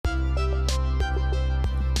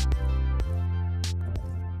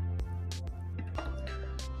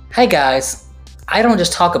Hey guys, I don't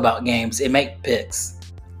just talk about games and make picks.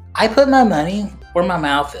 I put my money where my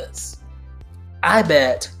mouth is. I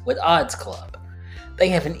bet with Odds Club. They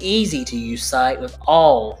have an easy to use site with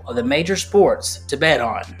all of the major sports to bet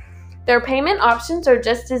on. Their payment options are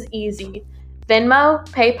just as easy. Venmo,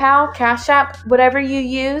 PayPal, Cash App, whatever you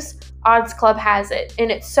use, Odds Club has it,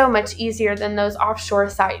 and it's so much easier than those offshore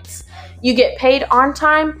sites. You get paid on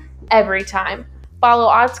time, every time. Follow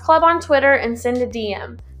Odds Club on Twitter and send a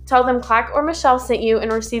DM. Tell them Clack or Michelle sent you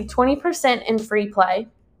and receive 20% in free play.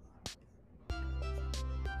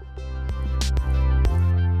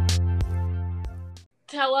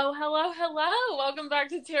 Hello. Welcome back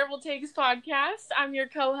to Terrible Takes Podcast. I'm your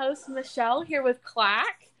co-host, Michelle, here with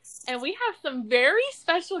Clack. And we have some very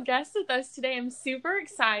special guests with us today. I'm super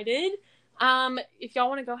excited. If y'all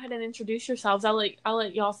want to go ahead and introduce yourselves, I'll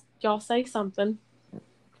let y'all say something.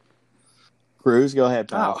 Cruz, go ahead,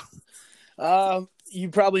 pal. You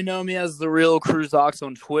probably know me as the real Cruz Ox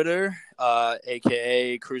on Twitter,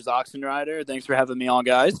 aka Cruz Oxen Rider. Thanks for having me on,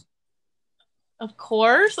 guys. Of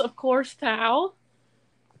course, pal.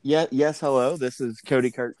 Yes, hello. This is Cody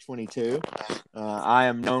Kirk 22. I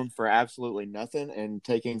am known for absolutely nothing and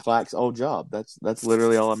taking Clack's old job. That's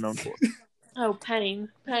literally all I'm known for. Oh, pain.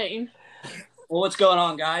 Well, what's going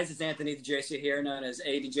on, guys? It's Anthony DeJesu here, known as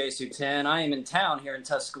ADJSU10. I am in town here in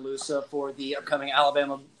Tuscaloosa for the upcoming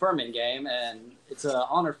Alabama-Furman game, and it's an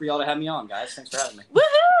honor for y'all to have me on, guys. Thanks for having me.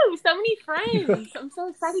 Woohoo! So many friends. I'm so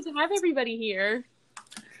excited to have everybody here.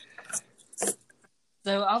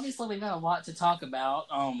 So obviously we've got a lot to talk about.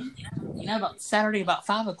 About Saturday about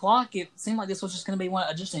 5 o'clock, it seemed like this was just going to be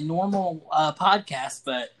just a normal podcast,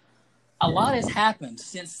 but a lot has happened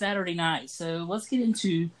since Saturday night. So let's get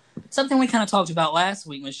into something we kind of talked about last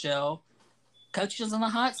week, Michelle. Coaches on the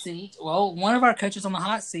hot seat. Well, one of our coaches on the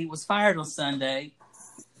hot seat was fired on Sunday.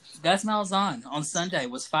 Gus Malzahn on Sunday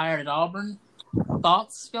was fired at Auburn.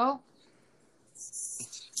 Thoughts, y'all?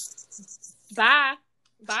 Bye,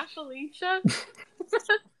 Felicia.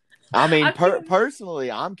 I mean,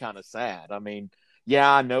 personally, I'm kind of sad. I mean,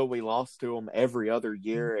 yeah, I know we lost to them every other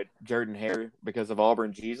year at Jordan-Hare because of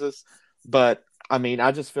Auburn Jesus, but I mean,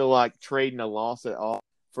 I just feel like trading a loss at all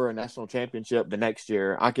for a national championship the next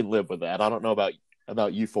year, I could live with that. I don't know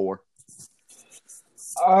about you four.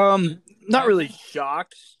 Not really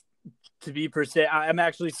shocked to be per se. I'm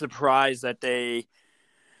actually surprised that they.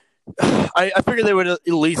 I figured they would at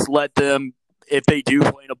least let them, if they do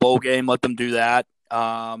play in a bowl game, let them do that.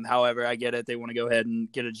 However, I get it. They want to go ahead and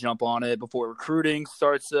get a jump on it before recruiting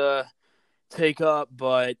starts to take up.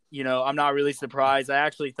 But, I'm not really surprised. I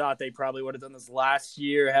actually thought they probably would have done this last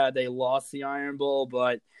year had they lost the Iron Bowl.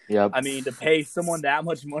 But, yep. I mean, to pay someone that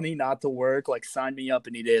much money not to work, sign me up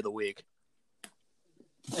any day of the week.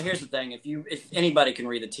 Here's the thing. If anybody can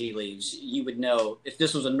read the tea leaves, you would know if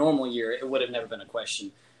this was a normal year, it would have never been a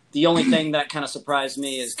question. The only thing that kind of surprised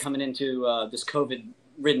me is coming into this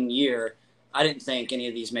COVID-ridden year, I didn't think any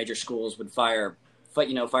of these major schools would fire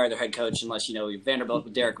their head coach unless, Vanderbilt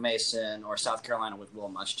with Derek Mason or South Carolina with Will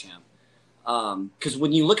Muschamp. Because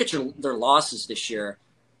when you look at their losses this year,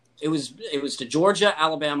 it was to Georgia,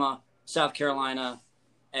 Alabama, South Carolina,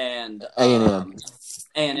 and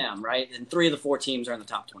A&M, right? And 3 of the 4 teams are in the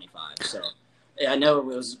top 25. So I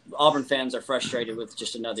know Auburn fans are frustrated with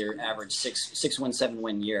just another average 6-win,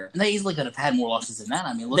 7-win year. And they easily could have had more losses than that.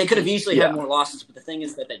 I mean, they could have easily had more losses, but the thing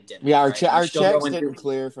is that they didn't. Yeah, our right? checks didn't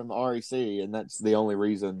clear from the REC, and that's the only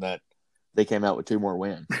reason that they came out with 2 more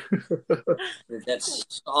wins.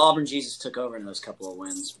 That's Auburn Jesus took over in those couple of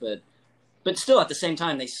wins, but still at the same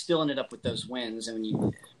time they still ended up with those wins.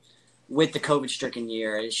 And with the COVID-stricken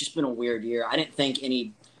year, it's just been a weird year. I didn't think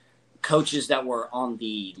any coaches that were on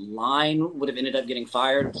the line would have ended up getting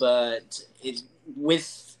fired, but it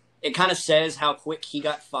kind of says how quick he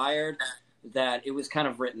got fired that it was kind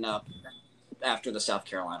of written up after the South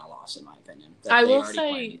Carolina loss, in my opinion. I will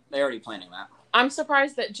say they're already planning that. I'm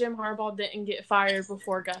surprised that Jim Harbaugh didn't get fired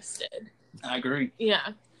before Gus did. I agree.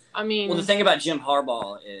 Yeah, I mean, well, the thing about Jim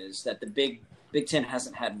Harbaugh is that the Big Ten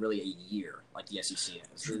hasn't had really a year like the SEC has.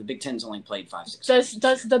 So the Big Ten's only played 5-6 games.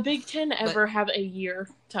 Does the Big Ten ever have a year,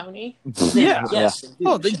 Tony? Yeah. Yes.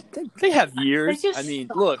 Oh, they have years. I mean,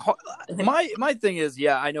 look, my thing is,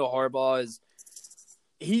 I know Harbaugh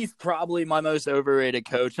he's probably my most overrated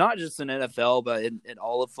coach, not just in NFL, but in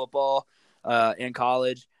all of football and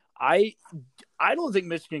college. I don't think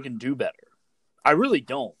Michigan can do better. I really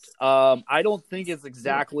don't. I don't think it's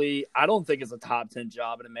a top 10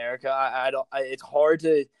 job in America. It's hard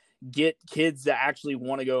to get kids that actually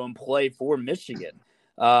want to go and play for Michigan.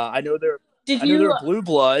 I know they're Did I know you? they're blue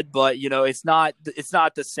blood, but it's not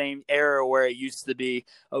the same era where it used to be.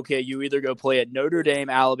 Okay, you either go play at Notre Dame,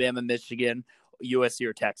 Alabama, Michigan, USC,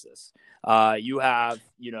 or Texas. You have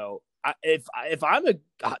if I'm a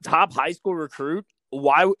top high school recruit,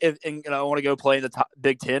 why and I want to go play in the top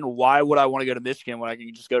Big Ten? Why would I want to go to Michigan when I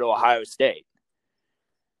can just go to Ohio State?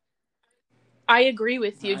 I agree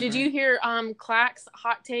with you. Did you hear Clack's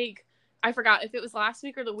hot take? I forgot if it was last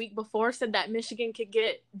week or the week before. Said that Michigan could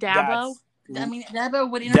get Dabo.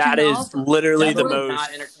 Dabo would entertain That the is offer. literally Dabo the would most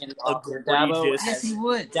not entertain the offer. egregious. Yes, he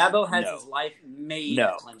would. Dabo has No. his life made No.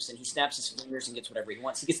 at Clemson. He snaps his fingers and gets whatever he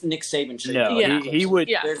wants. He gets the Nick Saban shit. No, Yeah. he would.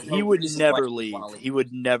 Yeah. There's no He would reason never why he leave. would wanna He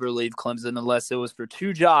would never leave Clemson unless it was for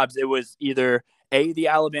two jobs. It was either A, the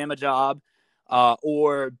Alabama job,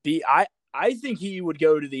 or B. I think he would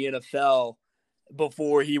go to the NFL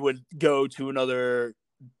before he would go to another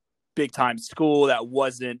big time school that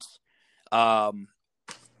wasn't Alabama.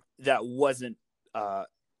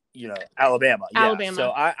 Yeah. Alabama.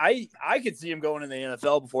 So I could see him going in the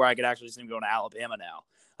NFL before I could actually see him going to Alabama now.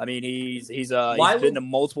 I mean, he's been to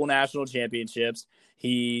multiple national championships.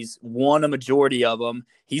 He's won a majority of them.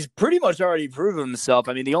 He's pretty much already proven himself.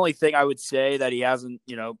 I mean, the only thing I would say that he hasn't,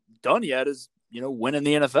 done yet is, winning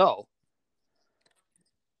the NFL.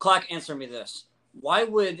 Clark, answer me this. Why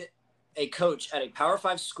would a coach at a Power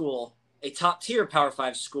 5 school, a top-tier Power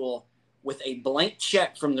 5 school, with a blank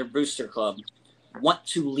check from their booster club, want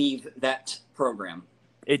to leave that program?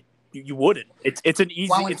 You wouldn't. It's an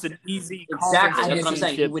easy. Exactly. conference That's what I'm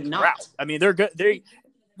saying. He would not. route. I mean, they're good.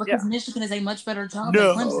 Because Michigan is a much better job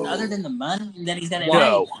No. than Clemson, other than the money that he's got to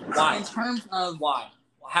No. make. Why? In terms of Why?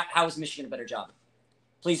 How is Michigan a better job?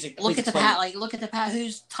 Please look at the explain. look at the Pat.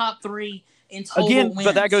 Who's top 3 in total Again, wins?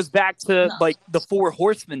 but that goes back to No. like the Four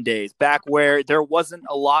Horsemen days, back where there wasn't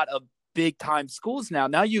a lot of big time schools.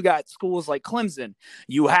 Now you got schools like Clemson.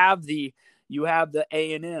 You have the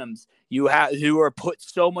A&Ms. You have who are put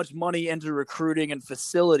so much money into recruiting and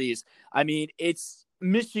facilities. I mean,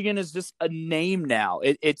 Michigan is just a name now.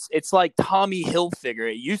 It's like Tommy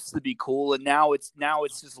Hilfiger. It used to be cool, and now it's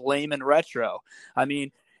just lame and retro. I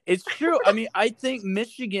mean, it's true. I mean, I think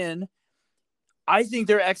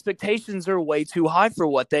their expectations are way too high for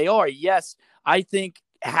what they are. Yes, I think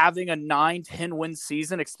having a 9-10 win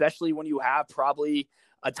season, especially when you have probably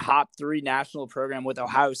a top 3 national program with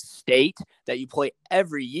Ohio State that you play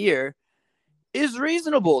every year, is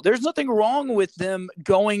reasonable. There's nothing wrong with them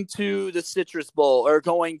going to the Citrus Bowl or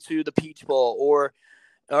going to the Peach Bowl or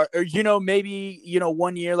maybe,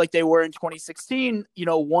 1 year like they were in 2016,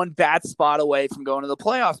 one bad spot away from going to the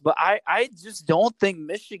playoffs. But I just don't think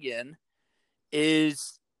Michigan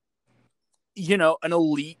is, an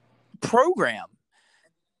elite program.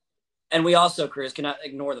 And we also, Chris, cannot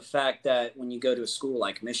ignore the fact that when you go to a school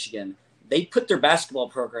like Michigan, they put their basketball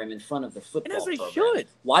program in front of the football And as they program. should.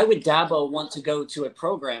 Why would Dabo want to go to a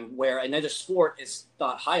program where another sport is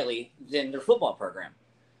thought highly than their football program?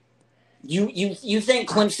 You think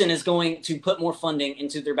Clemson is going to put more funding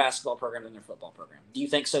into their basketball program than their football program? Do you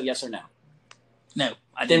think so, yes or no? No.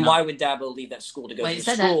 I Then do why not. would Dabo leave that school to go Wait, to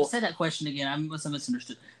say a school? that question again. I must have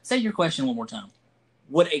misunderstood. Say your question one more time.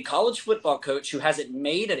 Would a college football coach who has it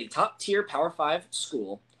made at a top-tier Power 5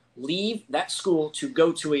 school leave that school to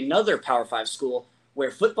go to another Power 5 school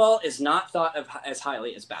where football is not thought of as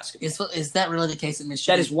highly as basketball? Is that really the case at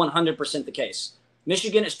Michigan? That is 100% the case.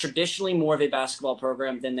 Michigan is traditionally more of a basketball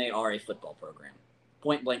program than they are a football program.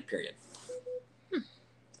 Point blank, period.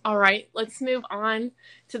 All right, let's move on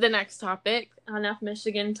to the next topic. Enough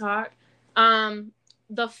Michigan talk.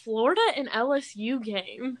 The Florida and LSU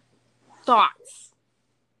game. Thoughts?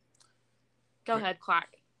 Go ahead, Clark.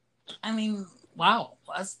 I mean, wow.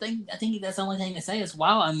 I think that's the only thing to say is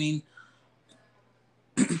wow. I mean,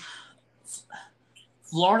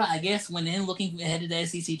 Florida, I guess, went in looking ahead to the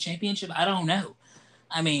SEC championship. I don't know.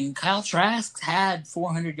 I mean, Kyle Trask had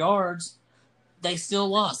 400 yards. They still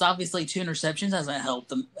lost. Obviously, 2 interceptions hasn't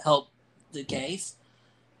helped the case.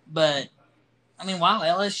 But, I mean, wow,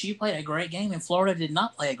 LSU played a great game, and Florida did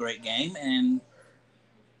not play a great game. And,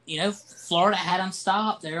 Florida had them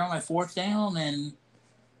stopped. They were on a 4th down, and,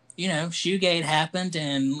 Shoegate happened,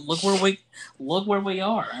 and look where we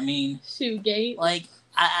are. I mean, Shoegate. like,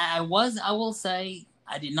 I will say,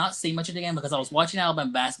 I did not see much of the game because I was watching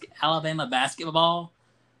Alabama basketball.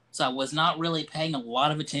 So I was not really paying a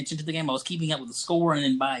lot of attention to the game. I was keeping up with the score, and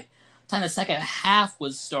then by the time the second half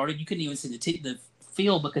was started, you couldn't even see the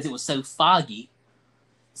field because it was so foggy.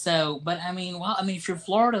 So, but I mean, if you're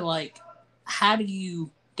Florida, like, how do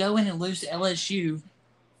you go in and lose to LSU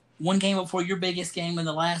one game before your biggest game in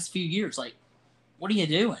the last few years? Like, What are you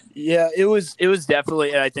doing? Yeah, it was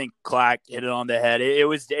definitely, and I think Clack hit it on the head. It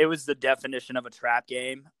was the definition of a trap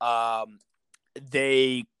game.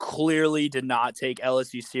 They clearly did not take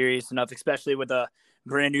LSU serious enough, especially with a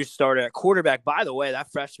brand new starter at quarterback. By the way,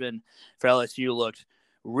 that freshman for LSU looked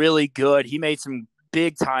really good. He made some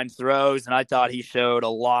big time throws, and I thought he showed a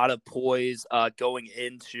lot of poise going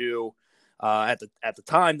into at the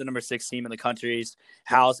time the number 6 team in the country's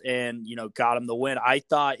house, and got him the win. I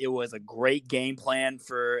thought it was a great game plan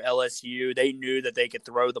for LSU. They knew that they could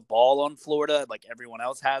throw the ball on Florida like everyone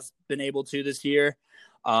else has been able to this year.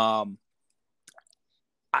 I've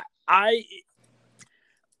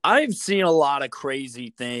seen a lot of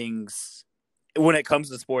crazy things when it comes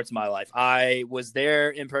to sports in my life. I was there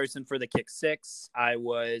in person for the Kick Six. I've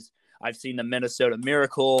seen the Minnesota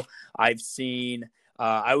Miracle. I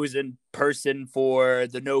was in person for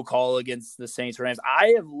the no call against the Saints Rams.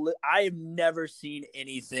 I have never seen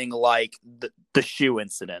anything like the shoe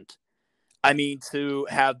incident. I mean, to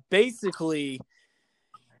have basically,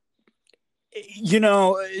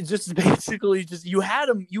 just basically you had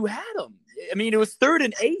him. I mean, it was 3rd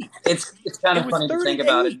and 8. It's kind of funny to think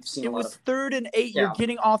about it. It was 3rd and 8. Yeah. You're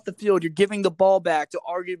getting off the field. You're giving the ball back to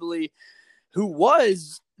arguably who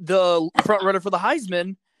was the front runner for the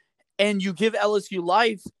Heisman, and you give LSU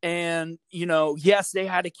life. And, yes, they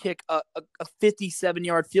had to kick a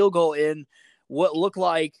 57-yard field goal in what looked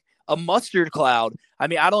like a mustard cloud. I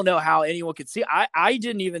mean, I don't know how anyone could see. I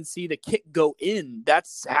didn't even see the kick go in.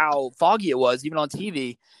 That's how foggy it was, even on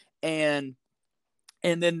TV.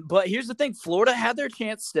 But here's the thing. Florida had their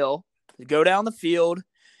chance still to go down the field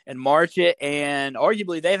and march it. And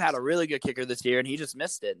arguably they've had a really good kicker this year, and he just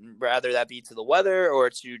missed it. And rather that be to the weather or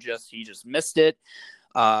he just missed it.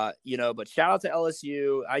 But shout out to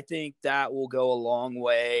LSU. I think that will go a long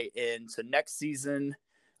way into next season.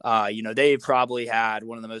 They've probably had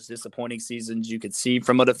one of the most disappointing seasons you could see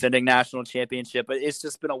from a defending national championship, but it's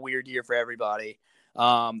just been a weird year for everybody.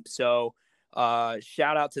 So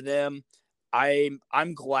shout out to them.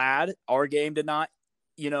 I'm glad our game did not,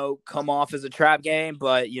 come off as a trap game,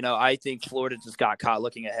 but I think Florida just got caught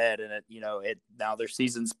looking ahead, and now their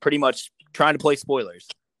season's pretty much trying to play spoilers.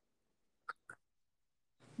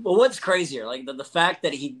 Well, what's crazier, like the fact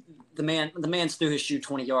that the man threw his shoe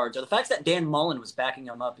 20 yards, or the fact that Dan Mullen was backing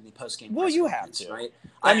him up in the postgame. Well, you have to, right?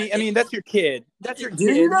 I mean, that's your kid. That's your kid.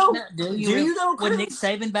 Do you know? Do you know? Would Nick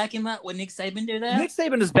Saban back him up? Would Nick Saban do that? Nick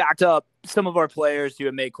Saban has backed up some of our players who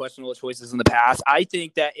have made questionable choices in the past. I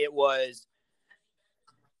think that it was.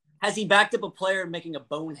 Has he backed up a player making a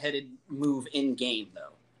boneheaded move in game,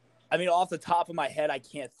 though? I mean, off the top of my head, I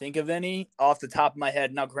can't think of any. Off the top of my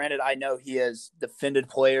head, now, granted, I know he has defended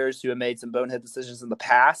players who have made some bonehead decisions in the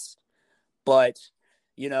past, but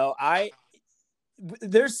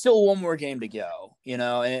there's still one more game to go, and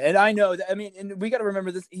I know that. I mean, and we got to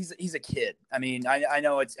remember this. He's a kid. I mean, I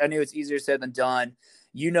know it's easier said than done.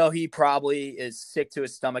 He probably is sick to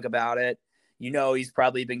his stomach about it. He's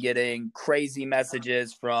probably been getting crazy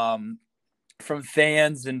messages from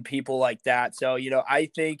fans and people like that. So, I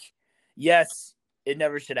think, yes, it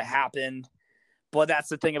never should have happened, but that's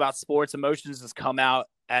the thing about sports. Emotions just come out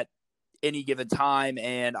at any given time.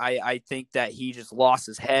 And I think that he just lost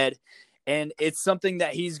his head, and it's something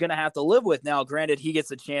that he's going to have to live with. Now, granted, he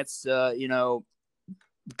gets a chance to,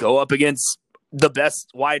 go up against the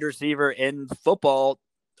best wide receiver in football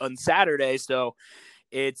on Saturday. So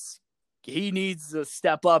he needs to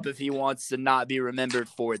step up if he wants to not be remembered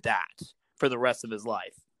for that for the rest of his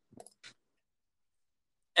life.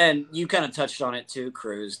 And you kind of touched on it too,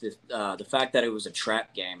 Cruz, the fact that it was a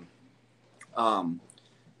trap game.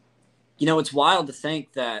 It's wild to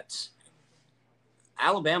think that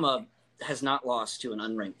Alabama has not lost to an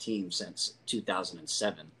unranked team since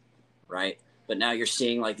 2007, right? But now you're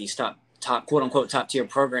seeing like these top quote unquote top tier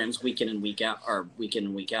programs week in and week out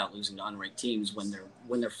losing to unranked teams when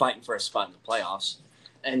they're fighting for a spot in the playoffs.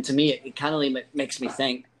 And to me, it kind of makes me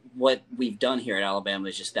think what we've done here at Alabama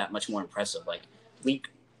is just that much more impressive. Like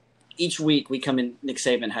each week we come in, Nick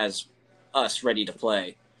Saban has us ready to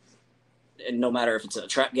play. And no matter if it's a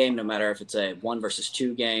trap game, no matter if it's a 1 versus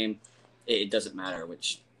 2 game, it doesn't matter.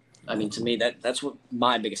 Which, I mean, to me, that's what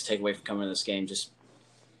my biggest takeaway from coming to this game, just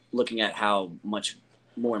looking at how much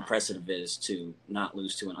more impressive it is to not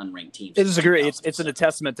lose to an unranked team. It is agree. It's a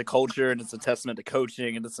testament to culture, and it's a testament to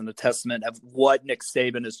coaching, and it's a testament of what Nick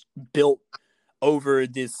Saban has built over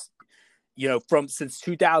this, since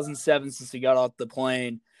 2007, since he got off the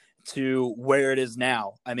plane, to where it is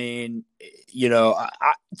now. I mean,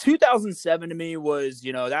 2007 to me was,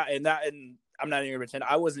 and I'm not even gonna pretend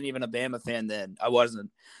I wasn't even a Bama fan then. I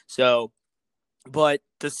wasn't. So, but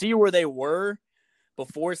to see where they were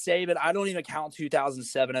before Saban. I don't even count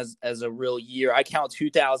 2007 as a real year. I count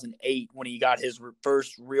 2008 when he got his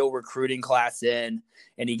first real recruiting class in,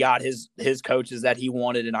 and he got his coaches that he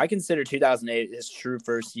wanted. And I consider 2008 his true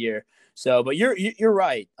first year. So, but you're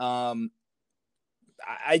right. I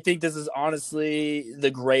think this is honestly the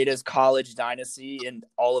greatest college dynasty in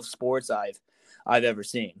all of sports I've ever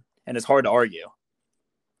seen, and it's hard to argue.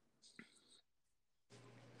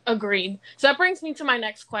 Agreed. So that brings me to my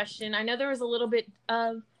next question. I know there was a little bit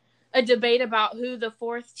of a debate about who the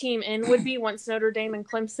fourth team in would be once Notre Dame and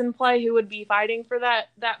Clemson play, who would be fighting for that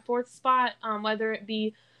fourth spot, whether it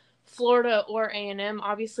be Florida or A&M.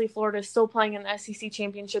 Obviously, Florida is still playing in the SEC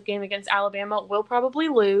championship game against Alabama. Will probably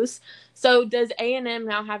lose. So does A&M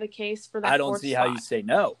now have a case for that? I don't see how you say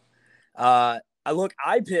no. I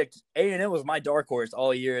picked A&M was my dark horse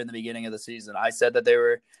all year in the beginning of the season. I said that they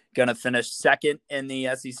were going to finish second in the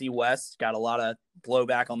SEC West. Got a lot of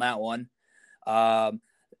blowback on that one.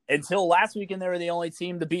 Until last weekend, they were the only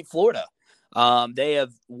team to beat Florida. They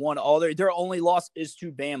have won all their only loss is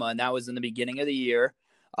to Bama, and that was in the beginning of the year.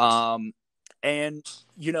 And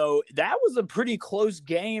that was a pretty close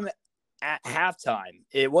game at halftime.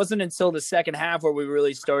 It wasn't until the second half where we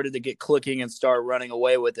really started to get clicking and start running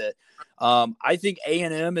away with it. I think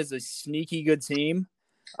A&M is a sneaky good team.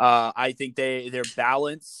 I think they're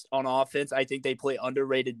balanced on offense. I think they play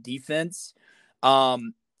underrated defense. I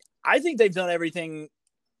think they've done everything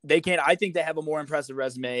they can. I think they have a more impressive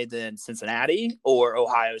resume than Cincinnati or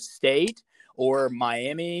Ohio State or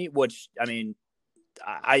Miami, which, I mean,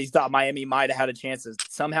 I thought Miami might have had a chance to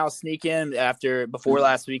somehow sneak in before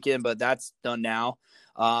last weekend, but that's done now.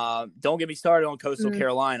 Don't get me started on Coastal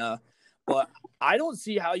Carolina, but I don't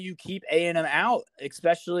see how you keep A&M out,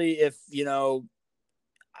 especially if,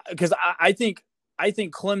 because I think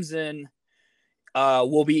Clemson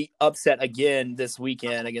will be upset again this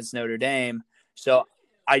weekend against Notre Dame. So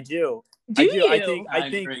I do. Here's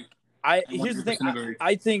the thing.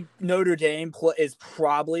 I think Notre Dame is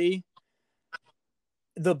probably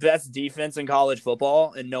the best defense in college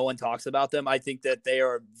football, and no one talks about them. I think that they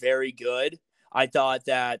are very good. I thought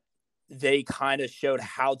that they kind of showed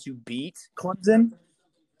how to beat Clemson.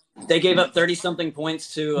 They gave up 30-something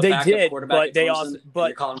points to a backup quarterback. But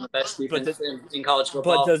you're calling them the best defense in college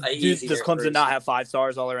football. But does Clemson not have 5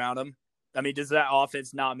 stars all around them? I mean, does that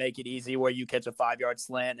offense not make it easy where you catch a 5-yard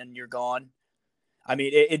slant and you're gone? I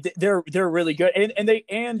mean, they're really good, and they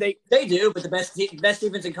do, but the best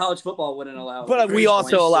defense in college football wouldn't allow. But we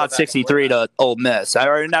also allowed 63 to Ole Miss,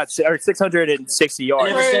 or 660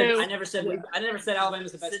 yards. I never said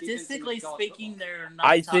Alabama's the best. Statistically speaking, they're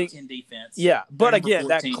not top 10 defense. Yeah, but again,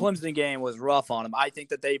 that Clemson game was rough on them. I think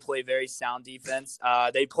that they play very sound defense.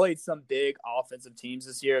 They played some big offensive teams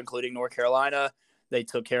this year, including North Carolina. They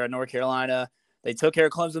took care of North Carolina. They took care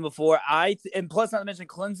of Clemson before. And plus, not to mention,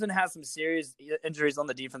 Clemson has some serious injuries on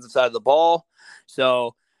the defensive side of the ball.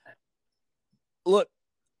 So, look,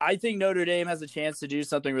 I think Notre Dame has a chance to do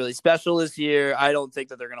something really special this year. I don't think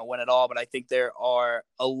that they're going to win it all, but I think they are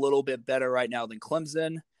a little bit better right now than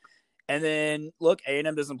Clemson. And then, look,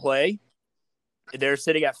 A&M doesn't play. They're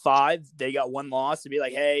sitting at 5. They got 1 loss to be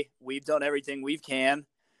like, hey, we've done everything we can.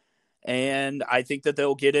 And I think that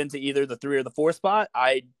they'll get into either the 3 or the 4 spot.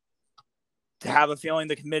 I have a feeling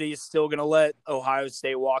the committee is still going to let Ohio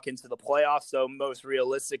State walk into the playoffs. So most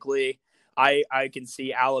realistically, I can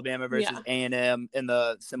see Alabama versus A&M in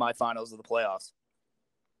the semifinals of the playoffs.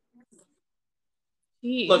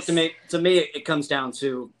 Jeez. Look, to me, it comes down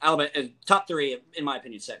to Alabama. Top 3, in my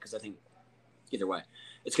opinion, set, because I think either way,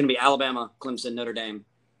 it's going to be Alabama, Clemson, Notre Dame.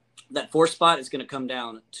 That 4th spot is going to come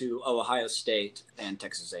down to Ohio State and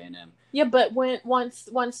Texas A&M. Yeah, but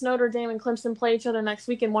once Notre Dame and Clemson play each other next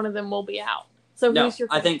weekend, one of them will be out. So no,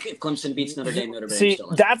 I think if Clemson beats Notre Dame, Notre Dame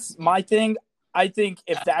still. That's my thing. I think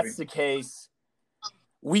if that's the case,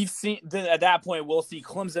 we've seen at that point we'll see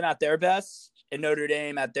Clemson at their best and Notre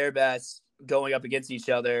Dame at their best going up against each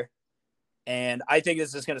other. And I think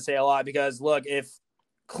this is going to say a lot because look, if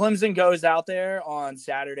Clemson goes out there on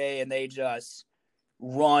Saturday and they just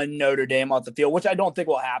run Notre Dame off the field, which I don't think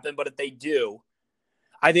will happen, but if they do,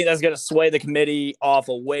 I think that's going to sway the committee off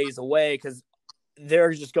a ways away because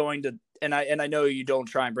they're just going to, and I know you don't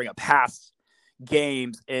try and bring up past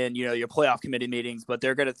games in, your playoff committee meetings, but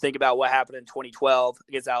they're going to think about what happened in 2012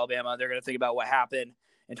 against Alabama. They're going to think about what happened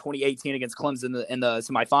in 2018 against Clemson in the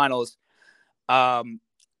semifinals.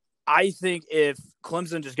 I think if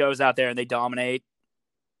Clemson just goes out there and they dominate,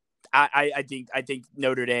 I think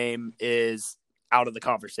Notre Dame is out of the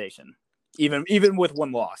conversation, even with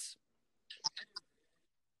 1 loss.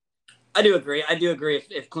 I do agree.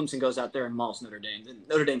 If Clemson goes out there and mauls Notre Dame, then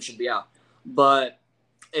Notre Dame should be out. But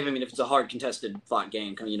if it's a hard contested fought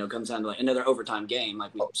game, comes down to like another overtime game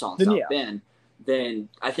like we saw in South Bend, then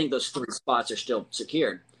I think those 3 spots are still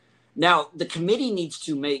secured. Now, the committee needs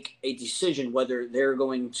to make a decision whether they're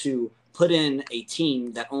going to put in a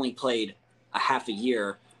team that only played a half a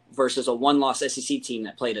year versus a one-loss SEC team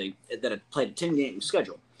that played a 10-game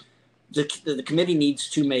schedule. The committee needs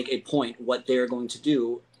to make a point what they're going to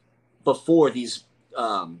do before the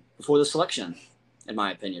selection, in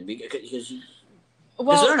my opinion, because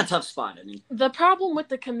they're in a tough spot. I mean, the problem with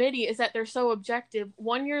the committee is that they're so objective.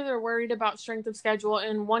 1 year they're worried about strength of schedule,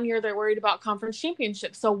 and 1 year they're worried about conference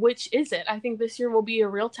championships. So which is it? I think this year will be a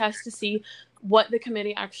real test to see what the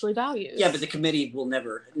committee actually values. Yeah, but the committee will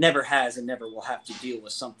never has and never will have to deal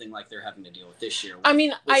with something like they're having to deal with this year.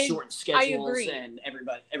 With short schedules and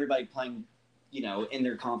everybody playing, in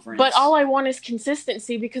their conference. But all I want is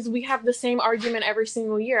consistency, because we have the same argument every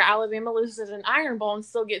single year. Alabama loses an Iron Bowl and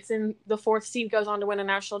still gets in the 4th seed, goes on to win a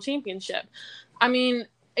national championship. I mean,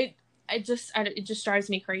 it just drives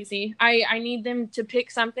me crazy. I need them to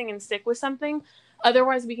pick something and stick with something.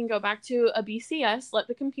 Otherwise, we can go back to a BCS, let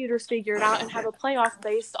the computers figure it out, and have a playoff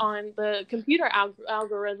based on the computer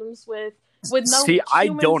algorithms with no. See, I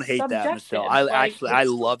don't hate that, Michelle. I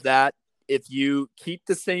love that. If you keep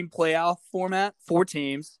the same playoff format, 4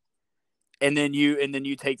 teams, and then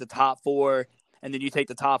you take the top 4, and then you take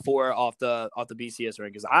the top 4 off the BCS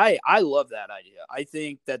rankings. I love that idea.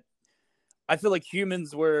 I feel like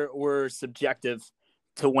humans were subjective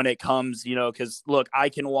to when it comes, because look, I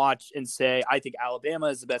can watch and say I think Alabama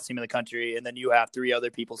is the best team in the country, and then you have 3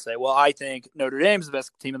 other people say, well, I think Notre Dame is the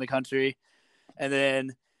best team in the country, and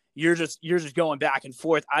then you're just going back and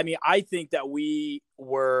forth. I mean, I think that we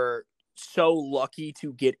were so lucky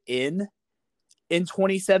to get in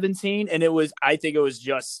 2017, and I think it was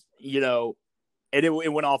just, and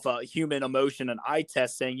it went off a human emotion and eye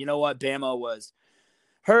test saying, you know what, Bama was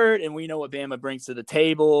hurt, and we know what Bama brings to the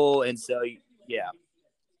table, and so yeah.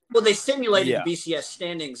 Well, they simulated the BCS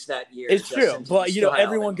standings that year. It's true, but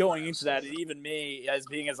everyone going into that, and even me, as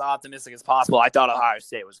being as optimistic as possible, I thought Ohio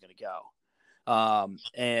State was going to go,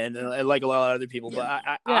 and like a lot of other people. But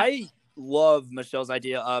I love Michelle's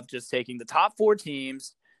idea of just taking the top 4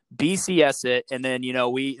 teams, BCS it, and then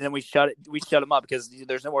we shut them up because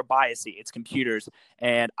there's no more biasy. It's computers,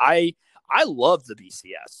 and I love the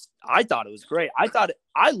BCS. I thought it was great.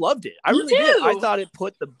 I loved it. I really did. I thought it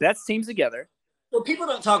put the best teams together. Well, people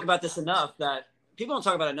don't talk about this enough. That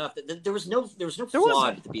there was no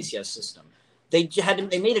flaw to the BCS system. They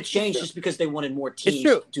made a change just because they wanted more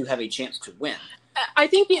teams to have a chance to win. I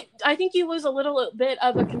think you lose a little bit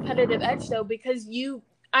of a competitive edge though, because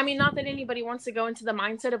not that anybody wants to go into the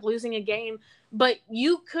mindset of losing a game, but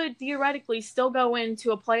you could theoretically still go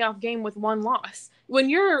into a playoff game with 1 loss. When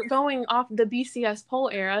you're going off the BCS poll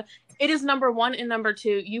era, it is number 1 and number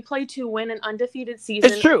 2. You play to win an undefeated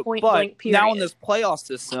season. It's true, point but blank, period. Now in this playoff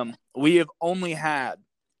system, we have only had,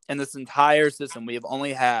 in this entire system,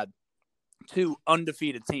 2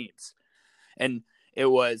 undefeated teams. And it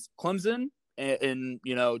was Clemson in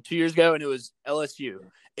 2 years ago, and it was LSU.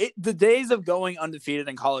 The days of going undefeated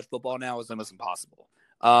in college football now is almost impossible.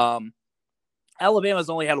 Alabama's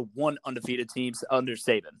only had 1 undefeated team under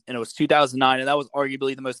Saban, and it was 2009, and that was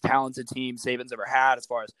arguably the most talented team Saban's ever had, as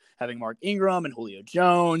far as having Mark Ingram and Julio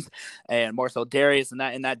Jones and Marcel Darius and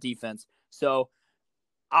that defense. So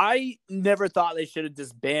I never thought they should have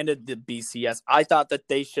disbanded the BCS. I thought that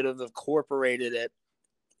they should have incorporated it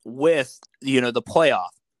with the playoff.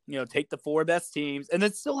 Take the 4 best teams, and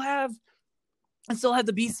then still have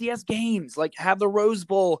the BCS games, like have the Rose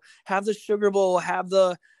Bowl, have the Sugar Bowl, have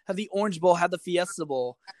the Orange Bowl, have the Fiesta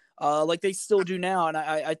Bowl, like they still do now. And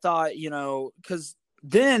I thought, because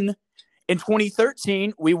then in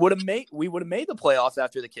 2013 we would have made the playoffs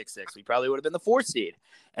after the kick 6. We probably would have been the 4th seed,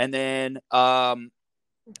 and then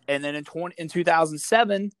in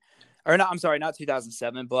 2007, or not, I'm sorry, not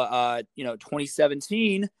 2007, but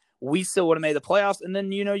 2017. We still would have made the playoffs. And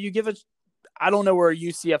then, you give it, I don't know where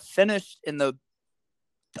UCF finished in the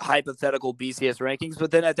hypothetical BCS rankings,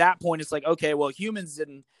 but then at that point, it's like, okay, well, humans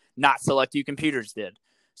didn't not select you, computers did.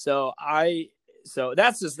 So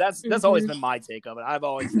that's always been my take of it. I've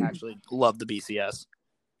always actually loved the BCS.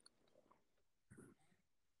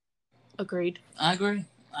 Agreed. I agree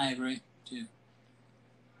too.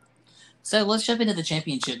 So let's jump into the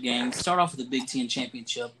championship game. Start off with the Big Ten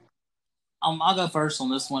championship. I'll go first on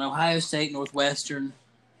this one. Ohio State, Northwestern.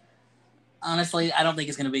 Honestly, I don't think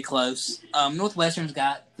it's going to be close. Northwestern's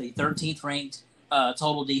got the 13th ranked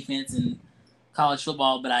total defense in college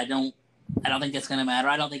football, but I don't think that's going to matter.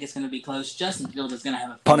 I don't think it's going to be close. Justin Fields is going to have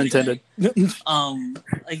a pun intended. Pun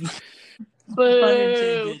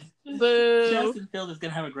intended. Boo. Justin Fields is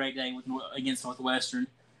going to have a great day against Northwestern.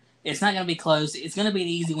 It's not going to be close. It's going to be an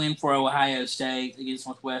easy win for Ohio State against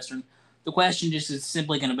Northwestern. The question just is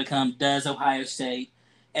simply going to become, does Ohio State,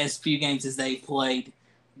 as few games as they've played,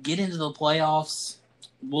 get into the playoffs?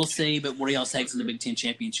 We'll see, but what do y'all take in the Big Ten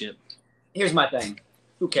championship? Here's my thing.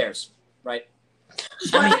 Who cares, right?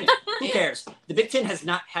 I mean, who cares? The Big Ten has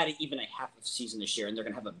not had even a half of season this year, and they're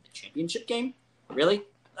going to have a championship game? Really?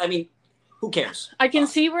 I mean, who cares? I can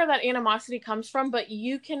see where that animosity comes from, but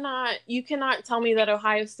you cannot tell me that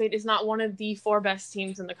Ohio State is not one of the 4 best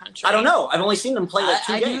teams in the country. I don't know. I've only seen them play like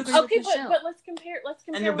 2 I do games. agree. Okay, but let's compare.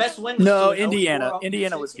 And their best win was No, to Indiana. 0-4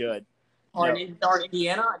 Indiana was good. Or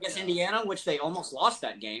Indiana. I guess Indiana, which they almost lost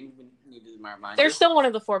that game. We need to remind They're you. still one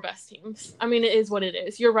of the 4 best teams. I mean, it is what it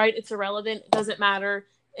is. You're right. It's irrelevant. It doesn't matter.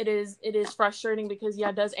 It is frustrating because,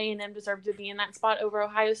 does A&M deserve to be in that spot over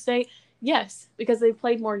Ohio State? Yes, because they've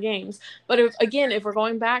played more games. But if we're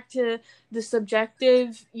going back to the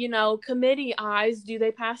subjective, committee eyes, do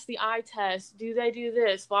they pass the eye test? Do they do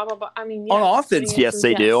this? Blah, blah, blah. I mean, yes. On offense, yes,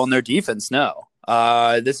 they do. On their defense, no.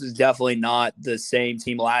 This is definitely not the same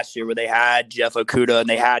team last year where they had Jeff Okuda and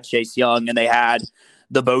they had Chase Young and they had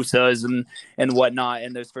the Bosas and whatnot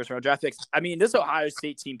in those first-round draft picks. I mean, this Ohio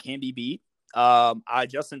State team can be beat. I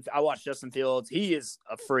watched Justin Fields. He is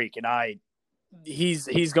a freak, and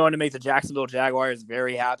he's going to make the Jacksonville Jaguars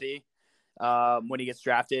very happy when he gets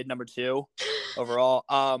drafted number 2 overall.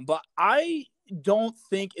 But I don't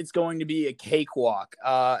think it's going to be a cakewalk,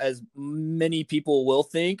 as many people will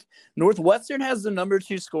think. Northwestern has the number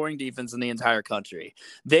 2 scoring defense in the entire country.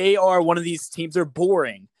 They are one of these teams. They're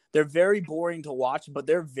boring. They're very boring to watch, but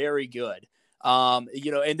they're very good. And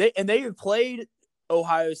they have played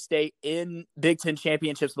Ohio State in Big Ten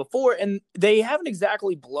championships before, and they haven't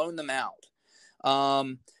exactly blown them out.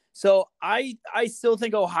 So I still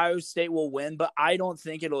think Ohio State will win, but I don't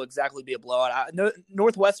think it'll exactly be a blowout.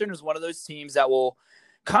 Northwestern is one of those teams that will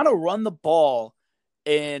kind of run the ball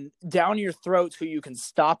and down your throat so you can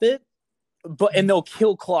stop it, and they'll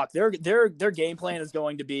kill clock. Their game plan is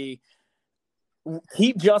going to be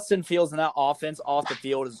keep Justin Fields in that offense off the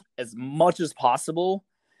field as much as possible.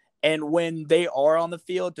 And when they are on the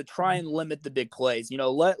field, to try and limit the big plays,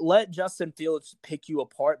 let Justin Fields pick you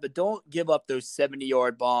apart, but don't give up those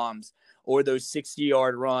 70-yard bombs or those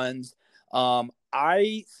 60-yard runs.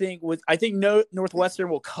 I think Northwestern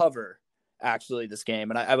will cover actually this game,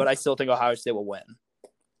 but I still think Ohio State will win.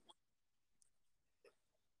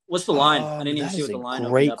 What's the line? I didn't even see what the line.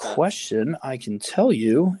 Great question. I can tell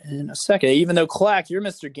you in a second. Even though Clack, you're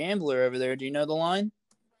Mr. Gambler over there, do you know the line?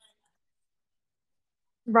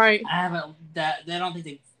 Right. I haven't. I don't think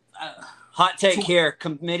they. Hot take here.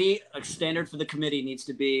 Committee. A standard for the committee needs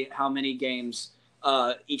to be how many games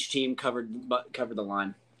each team covered the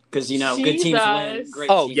line. Because good teams win. Great.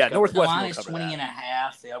 Oh teams yeah, Northwestern. The line is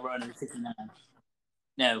 20.5. The over under 59.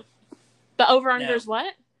 No. The over under is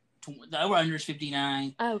what? The over under is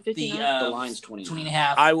 59. Oh, 59. The line's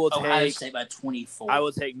 20.5. I will Ohio take State by 24. I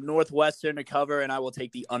will take Northwestern to cover, and I will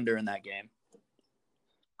take the under in that game.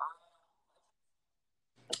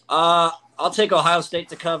 I'll take Ohio State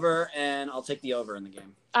to cover, and I'll take the over in the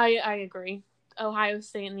game. I agree. Ohio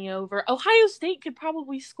State in the over. Ohio State could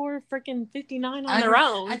probably score freaking 59 on their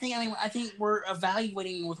own. I think we're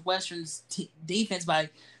evaluating Northwestern's defense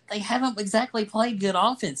by they haven't exactly played good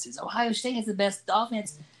offenses. Ohio State has the best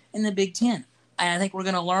offense in the Big Ten, and I think we're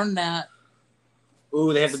going to learn that.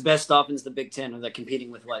 Ooh, they have the best offense in the Big Ten. They're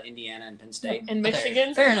competing with Indiana and Penn State and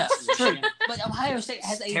Michigan. Fair enough, true. But Ohio State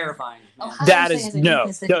has terrifying. That is no.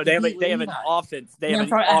 They have an offense. They have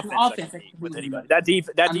an offense with anybody. That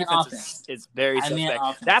defense is very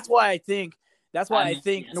suspect. That's why I think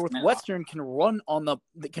Northwestern can run on them.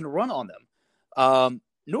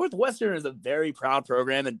 Northwestern is a very proud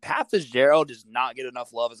program, and Pat Fitzgerald does not get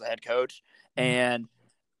enough love as a head coach. And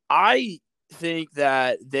I think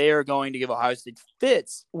that they are going to give Ohio State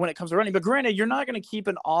fits when it comes to running. But granted, you're not going to keep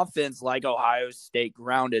an offense like Ohio State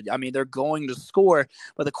grounded. I mean, they're going to score.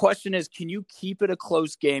 But the question is, can you keep it a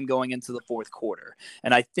close game going into the fourth quarter?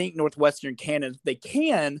 And I think Northwestern can. And if they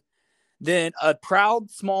can, then a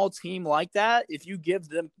proud small team like that, if you give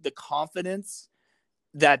them the confidence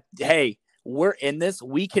that, hey, we're in this,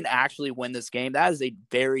 we can actually win this game, that is a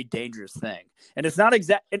very dangerous thing. And it's not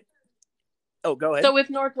Oh, go ahead. So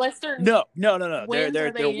with Northwestern, no.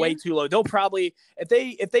 They're way too low. They'll probably if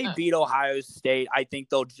they beat Ohio State, I think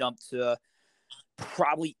they'll jump to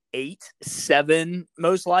probably 8-7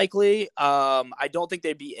 most likely. I don't think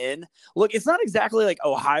they'd be in. Look, it's not exactly like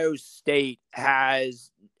Ohio State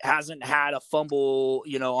has hasn't had a fumble,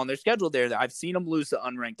 on their schedule there. I've seen them lose to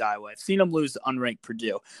unranked Iowa. I've seen them lose to unranked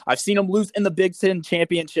Purdue. I've seen them lose in the Big Ten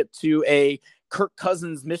championship to a Kirk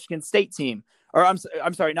Cousins Michigan State team. Or I'm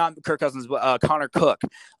sorry, not Kirk Cousins, but Connor Cook.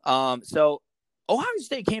 So Ohio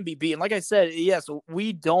State can be beaten. Like I said, yes,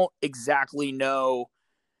 we don't exactly know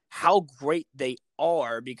how great they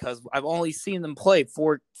are because I've only seen them play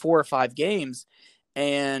four or five games.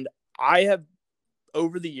 And I have,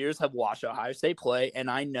 over the years, have watched Ohio State play, and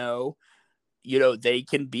I know, they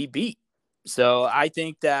can be beat. So I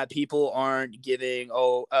think that people aren't giving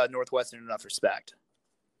Northwestern enough respect.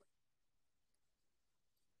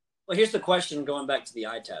 Well, here's the question going back to the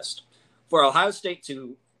eye test. For Ohio State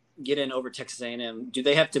to get in over Texas A&M, do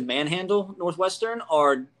they have to manhandle Northwestern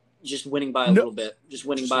or just winning by a little bit? Just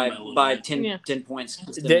winning by 10 points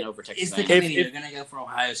over Texas A&M. It's the committee. They're going to go for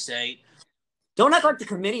Ohio State. Don't act like the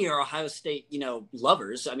committee are Ohio State,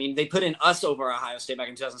 lovers. I mean, they put in us over Ohio State back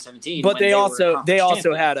in 2017. But they also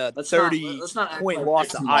had a 30-point loss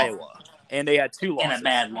to Iowa, and they had 2 losses. And a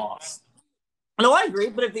bad loss. No, I agree.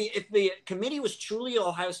 But if the committee was truly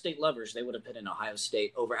Ohio State lovers, they would have put in Ohio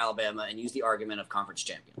State over Alabama and used the argument of conference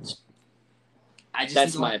champions.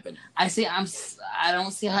 That's my opinion. I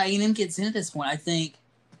don't see how A&M gets in at this point. I think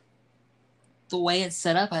the way it's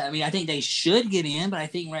set up, I think they should get in, but I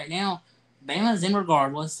think right now Bama's in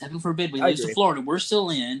regardless. Heaven forbid we lose to Florida. We're still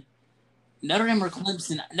in. Notre Dame and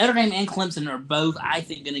Clemson are both, I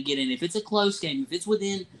think, going to get in. If it's a close game, if it's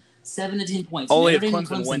within 7 to 10 points, only Notre Dame and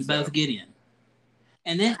Clemson both get in.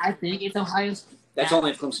 And then I think it's Ohio State. That's only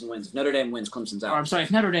if Clemson wins. If Notre Dame wins, Clemson's out. Or, I'm sorry, if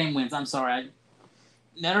Notre Dame wins. I'm sorry.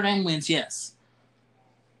 Notre Dame wins, yes.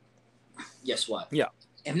 Yes, what? Yeah.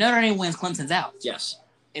 If Notre Dame wins, Clemson's out. Yes.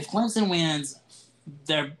 If Clemson wins,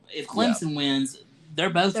 they're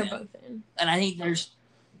both in. And I think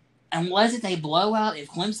unless it's a blowout, if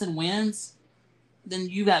Clemson wins, then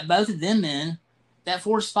you got both of them in. That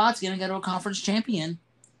 4th spot's going to go to a conference champion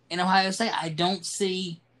in Ohio State. I don't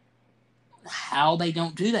see how they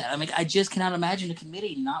don't do that. I just cannot imagine a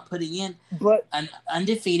committee not putting in an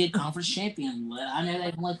undefeated conference champion. I know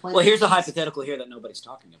they've only played. Well, here's a hypothetical here that nobody's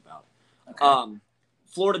talking about. Okay.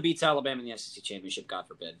 Florida beats Alabama in the SEC championship. God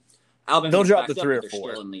forbid. Alabama. They'll drop to 3 or 4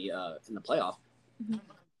 still in the playoff.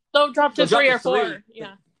 They'll drop to 3 or 4.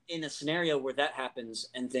 Yeah. In a scenario where that happens,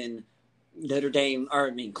 and then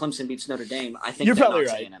Clemson beats Notre Dame, I think you're probably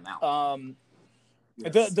right. A&M out.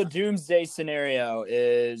 The doomsday scenario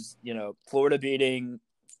is, Florida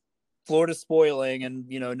spoiling and,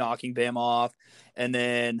 knocking Bama off, and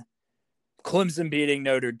then Clemson beating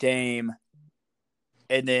Notre Dame.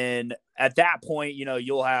 And then at that point,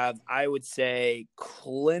 you'll have, I would say,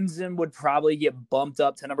 Clemson would probably get bumped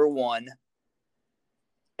up to number 1.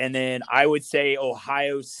 And then I would say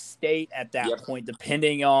Ohio State at that point,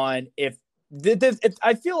 depending on if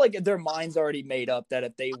I feel like their mind's already made up that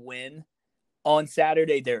if they win on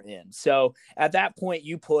Saturday, they're in. So at that point,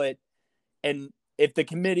 you put, and if the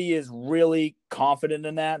committee is really confident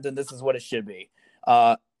in that, then this is what it should be.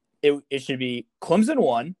 It should be Clemson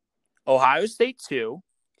 1, Ohio State 2.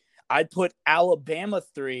 I'd put Alabama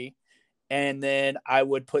 3, and then I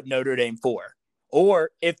would put Notre Dame 4.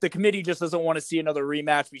 Or if the committee just doesn't want to see another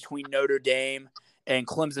rematch between Notre Dame and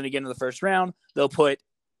Clemson again in the first round, they'll put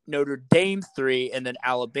Notre Dame 3 and then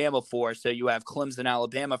Alabama 4. So you have Clemson,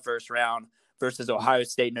 Alabama first round versus Ohio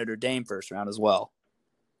State, Notre Dame first round as well.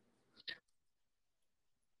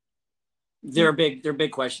 Their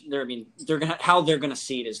big question. How they're gonna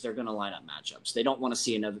seed is they're gonna line up matchups. They don't want to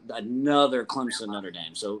see another Clemson Notre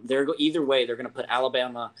Dame. So either way they're gonna put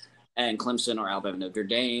Alabama and Clemson or Alabama Notre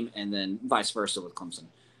Dame, and then vice versa with Clemson.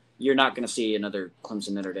 You're not gonna see another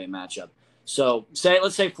Clemson Notre Dame matchup. So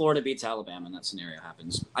let's say Florida beats Alabama and that scenario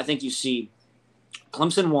happens. I think you see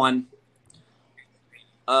Clemson 1,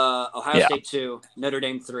 Ohio State 2, Notre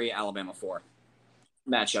Dame 3, Alabama 4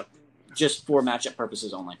 matchup, just for matchup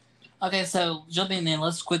purposes only. Okay, so jumping in,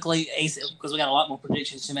 let's quickly, because we got a lot more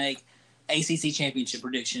predictions to make, ACC championship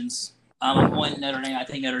predictions. I'm going Notre Dame. I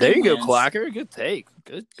think Notre Dame There you wins. go, Clacker. Good take.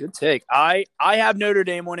 Good take. I have Notre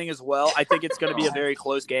Dame winning as well. I think it's going to be a very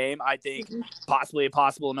close game. I think possibly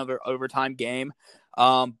another overtime game.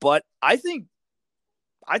 But I think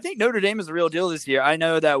Notre Dame is the real deal this year. I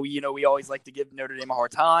know that we always like to give Notre Dame a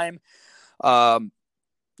hard time.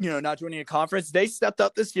 Not joining a conference. They stepped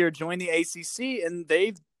up this year, joined the ACC, and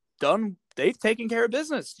they've taken care of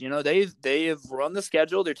business. They have run the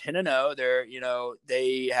schedule. They're 10-0.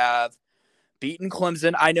 They have beaten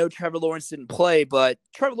Clemson. I know Trevor Lawrence didn't play, but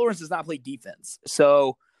Trevor Lawrence does not play defense.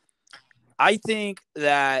 So I think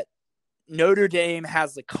that Notre Dame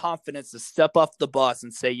has the confidence to step off the bus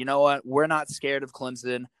and say, you know what, we're not scared of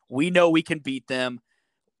Clemson. We know we can beat them.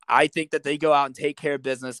 I think that they go out and take care of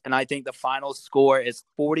business, and I think the final score is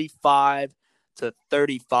 45-35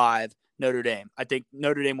 Notre Dame. I think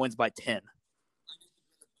Notre Dame wins by 10.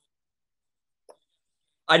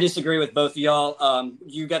 I disagree with both of y'all.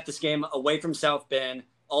 You got this game away from South Bend,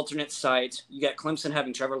 alternate site. You got Clemson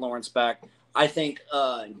having Trevor Lawrence back. I think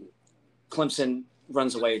Clemson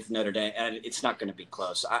runs away with Notre Dame, and it's not going to be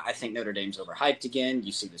close. I think Notre Dame's overhyped again.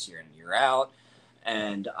 You see this year in and year out,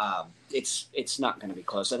 and it's not going to be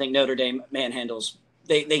close. I think Notre Dame manhandles.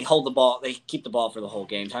 They hold the ball. They keep the ball for the whole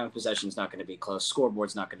game. Time of possession is not going to be close.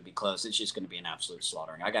 Scoreboard's not going to be close. It's just going to be an absolute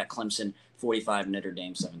slaughtering. I got Clemson 45, Notre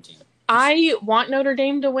Dame 17. I want Notre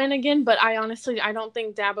Dame to win again, but I don't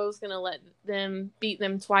think Dabo's going to let them beat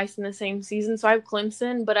them twice in the same season. So I have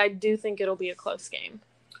Clemson, but I do think it'll be a close game.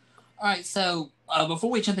 All right, so before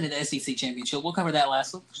we jump into the SEC championship, we'll cover that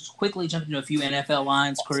last. Let's just quickly jump into a few NFL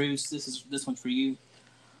lines. Cruz, this one's for you.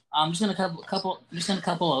 I'm just gonna cover a couple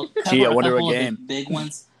of the big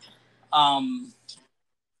ones.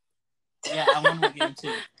 Yeah, I wonder what game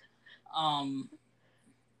too.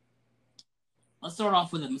 Let's start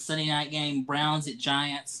off with a Sunday night game: Browns at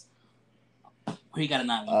Giants. Who you got in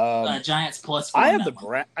that one? Giants plus 4. I have the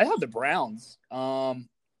Browns. I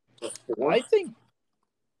think,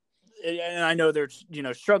 and I know they're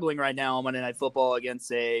struggling right now on Monday Night Football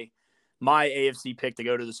against my AFC pick to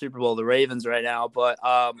go to the Super Bowl, the Ravens, right now. But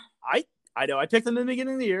I know I picked them in the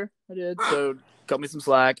beginning of the year. I did, so cut me some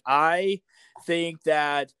slack. I think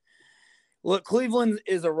that. Look, Cleveland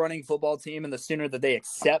is a running football team, and the sooner that they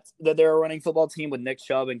accept that they're a running football team with Nick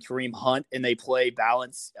Chubb and Kareem Hunt and they play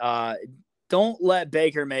balance, don't let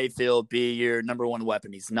Baker Mayfield be your number one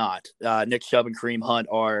weapon. He's not. Nick Chubb and Kareem Hunt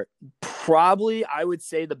are probably, I would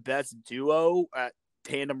say, the best duo at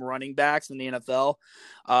tandem running backs in the NFL.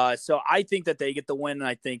 So I think that they get the win, and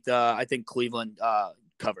I think Cleveland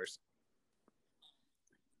covers.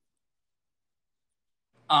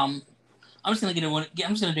 I'm just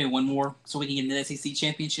gonna do one more so we can get into the SEC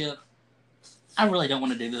championship. I really don't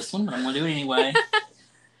want to do this one, but I'm gonna do it anyway.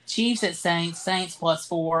 Chiefs at Saints plus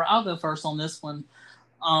 4. I'll go first on this one.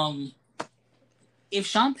 If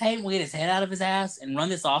Sean Payton will get his head out of his ass and run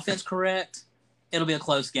this offense correct, it'll be a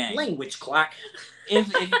close game. Language clack.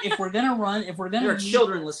 If we're gonna there are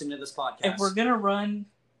children listening to this podcast. If we're gonna run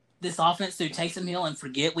this offense through Taysom Hill and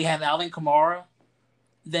forget we have Alvin Kamara,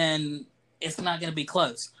 then it's not gonna be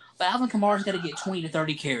close. But Alvin Kamara's got to get 20 to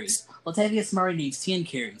 30 carries. Latavius Murray needs 10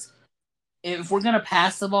 carries. If we're going to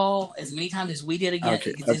pass the ball as many times as we did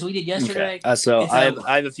as we did yesterday, so I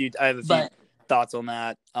have a few thoughts on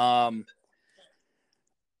that.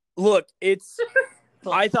 Look,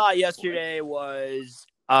 I thought yesterday was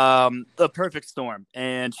the perfect storm,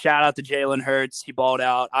 and shout out to Jalen Hurts. He balled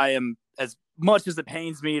out. I am, as much as it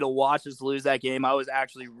pains me to watch us lose that game, I was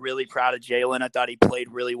actually really proud of Jalen. I thought he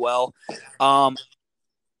played really well.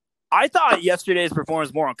 I thought yesterday's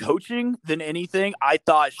performance more on coaching than anything. I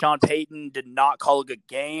thought Sean Payton did not call a good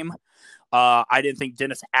game. I didn't think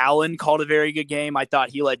Dennis Allen called a very good game. I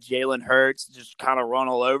thought he let Jalen Hurts just kind of run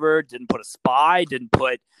all over, didn't put a spy, didn't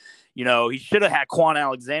put, he should have had Quan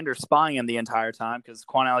Alexander spying him the entire time because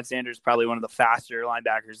Quan Alexander is probably one of the faster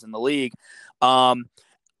linebackers in the league.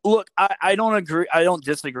 Look, I don't agree. I don't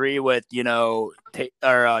disagree with, Sean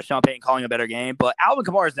Payton calling a better game, but Alvin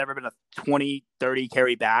Kamara has never been a 20, 30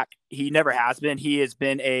 carry back. He never has been. He has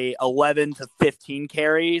been a 11 to 15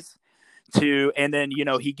 carries and then,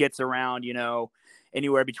 he gets around,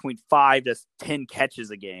 anywhere between 5 to 10 catches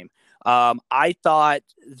a game. I thought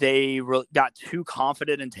they got too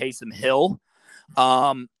confident in Taysom Hill.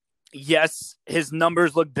 Yes, his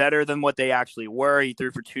numbers look better than what they actually were. He threw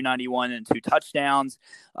for 291 and 2 touchdowns.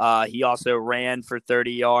 He also ran for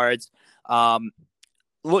 30 yards.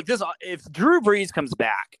 Look, if Drew Brees comes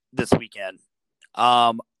back this weekend,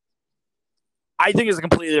 I think it's a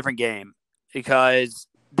completely different game because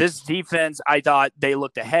this defense, I thought they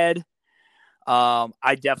looked ahead.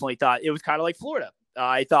 I definitely thought it was kind of like Florida.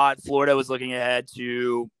 I thought Florida was looking ahead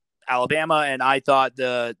to Alabama, and I thought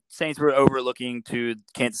the Saints were overlooking to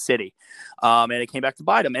Kansas City, and it came back to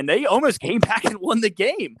bite them. And they almost came back and won the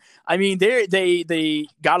game. I mean, they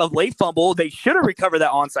got a late fumble. They should have recovered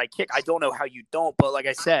that onside kick. I don't know how you don't, but like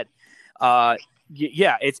I said,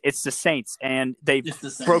 it's the Saints, and they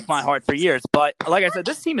broke my heart for years. But like I said,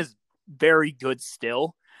 this team is very good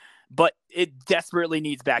still, but it desperately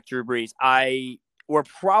needs back Drew Brees. We're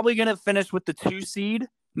probably going to finish with the 2 seed.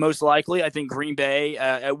 Most likely, I think Green Bay.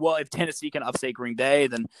 If Tennessee can upset Green Bay,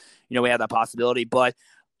 then we have that possibility. But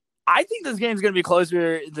I think this game is going to be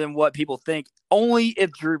closer than what people think. Only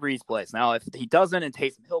if Drew Brees plays. Now, if he doesn't and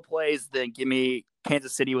Taysom Hill plays, then give me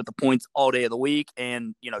Kansas City with the points all day of the week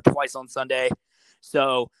and twice on Sunday.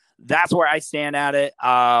 So that's where I stand at it.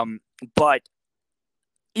 But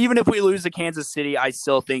even if we lose to Kansas City, I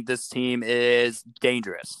still think this team is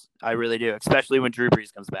dangerous. I really do, especially when Drew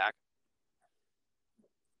Brees comes back.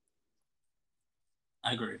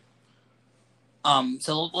 I agree.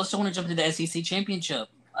 So let's want to jump into the SEC championship.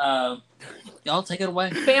 Y'all take it away.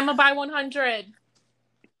 Bama by 100.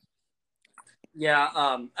 Yeah,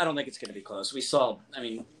 I don't think it's going to be close. We saw,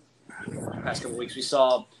 past couple of weeks, we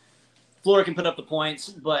saw Florida can put up the points,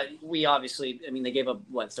 but we obviously, they gave up,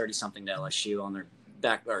 30-something to LSU on their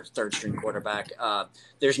third-string quarterback.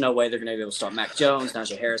 There's no way they're going to be able to stop Mac Jones,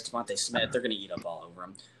 Najee Harris, Devontae Smith. They're going to eat up all over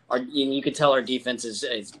them. You could tell our defense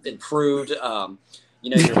is improved.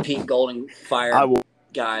 Your Pete Golding fired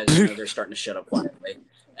guys, they're starting to shut up quietly,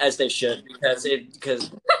 as they should, because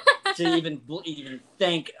to even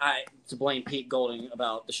think to blame Pete Golding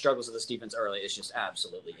about the struggles of this defense early is just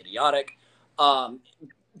absolutely idiotic.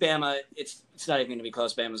 Bama, it's not even going to be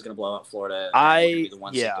close. Bama's going to blow out Florida. I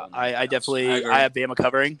definitely I have Bama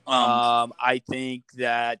covering. I think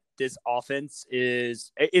that this offense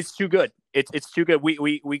it's too good. It's too good.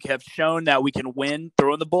 We have shown that we can win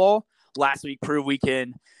throwing the ball. Last week proved we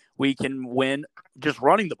can win just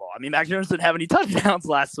running the ball. Mac Jones didn't have any touchdowns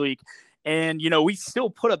last week, and we still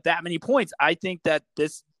put up that many points. I think that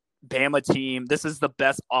this Bama team, this is the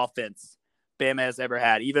best offense Bama has ever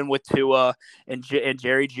had, even with Tua and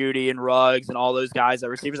Jerry Jeudy and Ruggs and all those guys at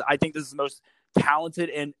receivers. I think this is the most talented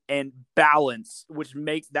and balanced,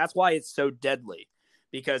 that's why it's so deadly,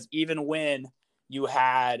 because even when you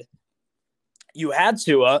had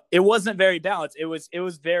Tua, it wasn't very balanced. It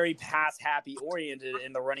was very pass happy oriented,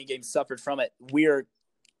 and the running game suffered from it. We're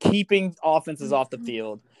keeping offenses off the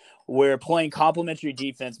field. We're playing complementary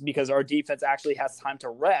defense because our defense actually has time to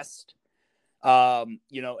rest, and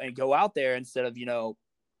go out there instead of,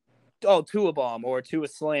 Tua bomb or Tua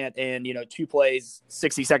slant and, 2 plays,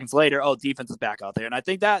 60 seconds later, defense is back out there. And I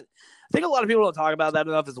think a lot of people don't talk about that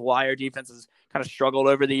enough, is why our defense has kind of struggled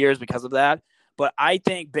over the years because of that. But I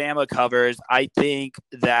think Bama covers. I think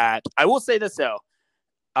that I will say this, though.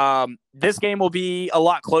 This game will be a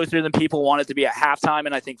lot closer than people want it to be at halftime,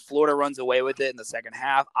 and I think Florida runs away with it in the second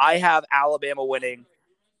half. I have Alabama winning.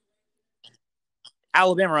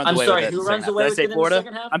 Alabama runs away with it. Who runs away with it in the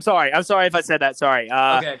second half? I'm sorry if I said that. Sorry.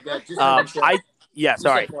 Okay, good.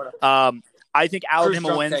 Sorry. I think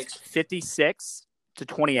Alabama wins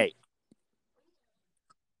 56-28.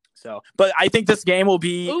 So, but I think this game will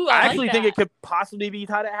be. I actually think it could possibly be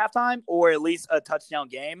tied at halftime, or at least a touchdown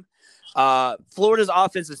game. Florida's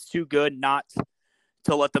offense is too good not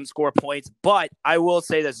to let them score points. But I will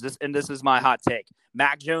say this, and this is my hot take: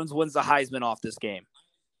 Mac Jones wins the Heisman off this game.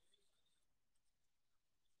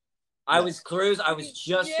 I was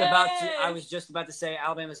just about to say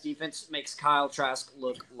Alabama's defense makes Kyle Trask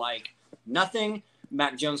look like nothing.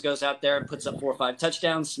 Mac Jones goes out there and puts up 4 or 5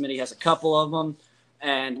 touchdowns. Smitty has a couple of them.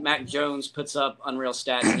 And Mac Jones puts up unreal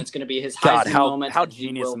stats, and it's going to be his Heisman moment. How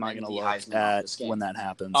genius am I going to look at when that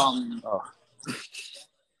happens?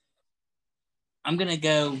 I'm going to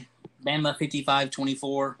go Bama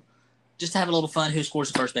 55-24. Just to have a little fun, who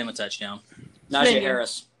scores the first Bama touchdown? Najee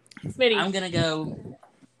Harris. Smitty. I'm going to go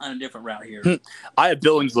on a different route here. I have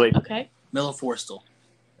Billingsley. Okay. Miller Forstall.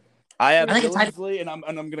 I have Billingsley, and I'm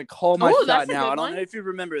going to call my shot now. I don't know if you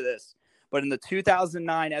remember this, but in the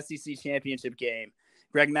 2009 SEC championship game,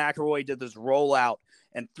 Greg McElroy did this rollout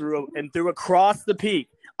and threw across the peak.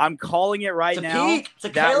 I'm calling it right now.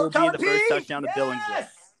 That will be the first touchdown to Billingsley.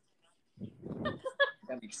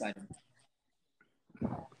 That'd be exciting.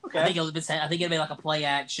 Okay. I think it'll be like a play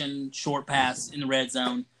action short pass in the red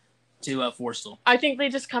zone to Forstall. I think they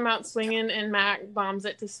just come out swinging and Mac bombs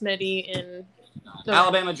it to Smitty and.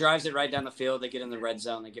 Alabama drives it right down the field. They get in the red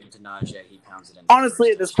zone. They give it to Najee. He pounds it in.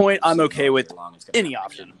 Honestly, at this point, I'm okay with any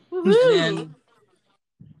option.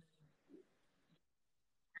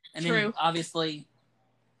 And then obviously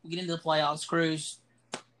we get into the playoffs, Cruz.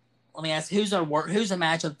 Let me ask, who's a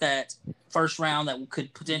matchup that first round that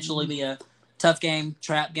could potentially be a tough game,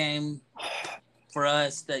 trap game for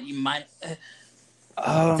us that you might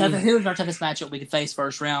who's our toughest matchup we could face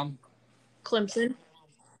first round? Clemson.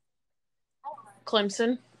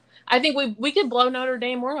 I think we could blow Notre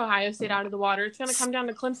Dame or Ohio State out of the water. It's going to come down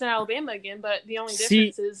to Clemson, Alabama again, but the only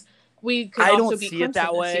difference is we could also beat Clemson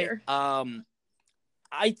that way. This year.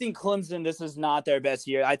 I think Clemson, this is not their best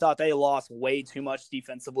year. I thought they lost way too much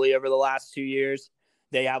defensively over the last 2 years.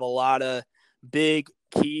 They have a lot of big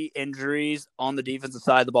key injuries on the defensive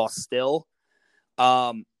side of the ball still.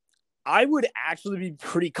 I would actually be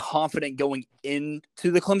pretty confident going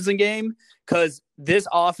into the Clemson game because this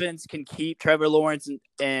offense can keep Trevor Lawrence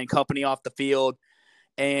and company off the field.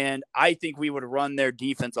 and I think we would run their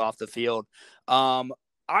defense off the field.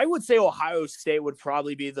 I would say Ohio State would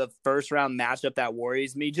probably be the first-round matchup that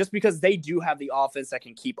worries me, just because they do have the offense that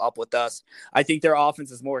can keep up with us. I think their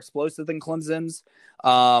offense is more explosive than Clemson's.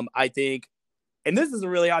 I think, and this is a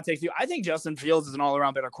really hot take too, I think Justin Fields is an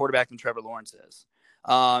all-around better quarterback than Trevor Lawrence is.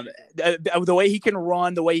 The way he can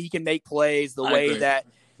run, the way he can make plays, the way that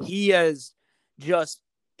he is just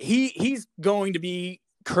he's going to be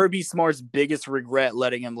Kirby Smart's biggest regret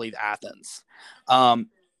letting him leave Athens. And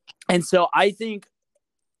so I think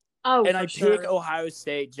I pick Ohio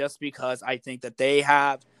State just because I think that they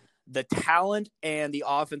have the talent and the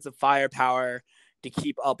offensive firepower to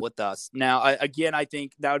keep up with us. Now, again, I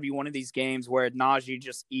think that would be one of these games where Najee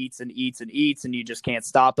just eats and eats and eats, and you just can't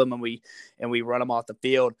stop him, and we run him off the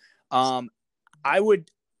field.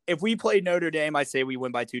 If we play Notre Dame, I say we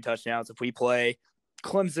win by 2 touchdowns. If we play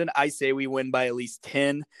Clemson, I say we win by at least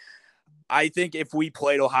 10. I think if we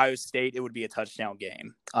played Ohio State, it would be a touchdown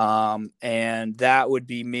game. And that would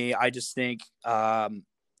be me. I just think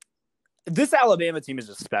this Alabama team is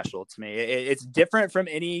just special to me. It's different from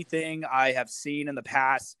anything I have seen in the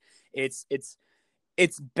past. It's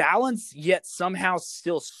balanced, yet somehow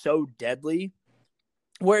still so deadly,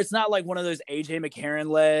 where it's not like one of those A.J.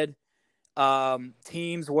 McCarron-led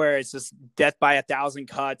teams where it's just death by 1,000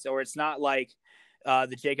 cuts, or it's not like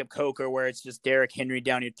the Jacob Coker where it's just Derrick Henry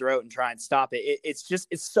down your throat and try and stop it.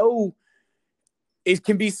 It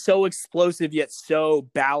can be so explosive yet so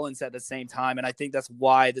balanced at the same time, and I think that's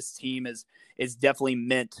why this team is definitely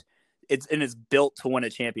meant. It's built to win a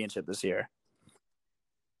championship this year.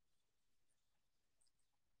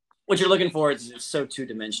 What you're looking for is so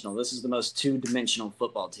two-dimensional. This is the most two-dimensional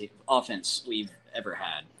football team offense we've ever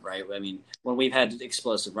had, right? I mean, when we've had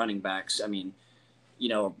explosive running backs, I mean, you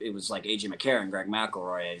know, it was like A.J. McCarron, Greg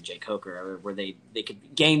McElroy, Jay Coker, where they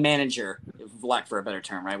could game manager, lack for a better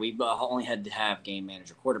term, right? We only had to have game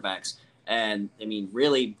manager quarterbacks. And, I mean,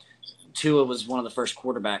 really, Tua was one of the first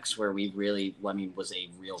quarterbacks where we really, was a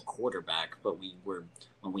real quarterback. But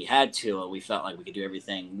when we had Tua, we felt like we could do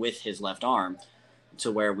everything with his left arm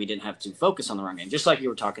to where we didn't have to focus on the run game, just like you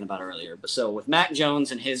were talking about earlier. But so with Mac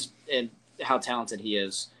Jones and how talented he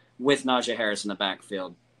is, with Najee Harris in the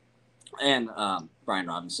backfield, and Brian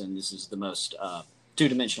Robinson, this is the most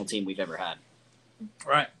two-dimensional team we've ever had.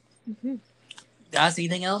 Right. Mm-hmm. Guys,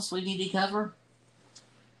 anything else we need to cover?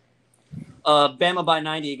 Bama by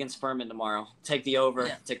 90 against Furman tomorrow. Take the over.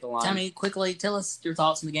 Yeah. Take the line. Tell us your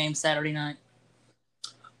thoughts on the game Saturday night.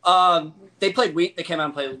 They played weak. They came out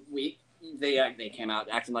and played weak. They came out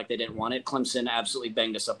acting like they didn't want it. Clemson absolutely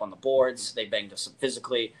banged us up on the boards. They banged us up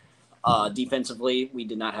physically. Defensively, we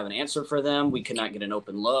did not have an answer for them. We could not get an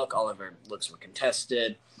open look. All of our looks were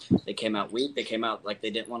contested. They came out weak. They came out like they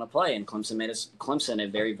didn't want to play. And Clemson, a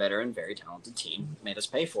very veteran, very talented team, made us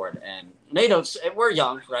pay for it. And Nate Oates, we're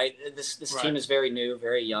young, right? This right. Team is very new,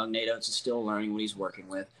 very young. Nate Oates is still learning what he's working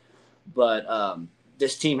with. But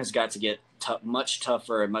this team has got to get much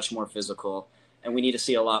tougher and much more physical. And we need to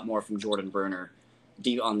see a lot more from Jordan Bruner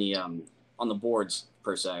on the boards,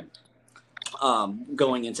 per se.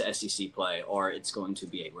 Going into SEC play, or it's going to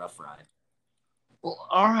be a rough ride. Well,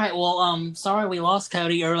 all right. Well, sorry we lost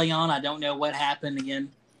Cody early on. I don't know what happened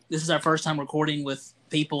again. This is our first time recording with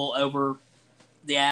people over the app.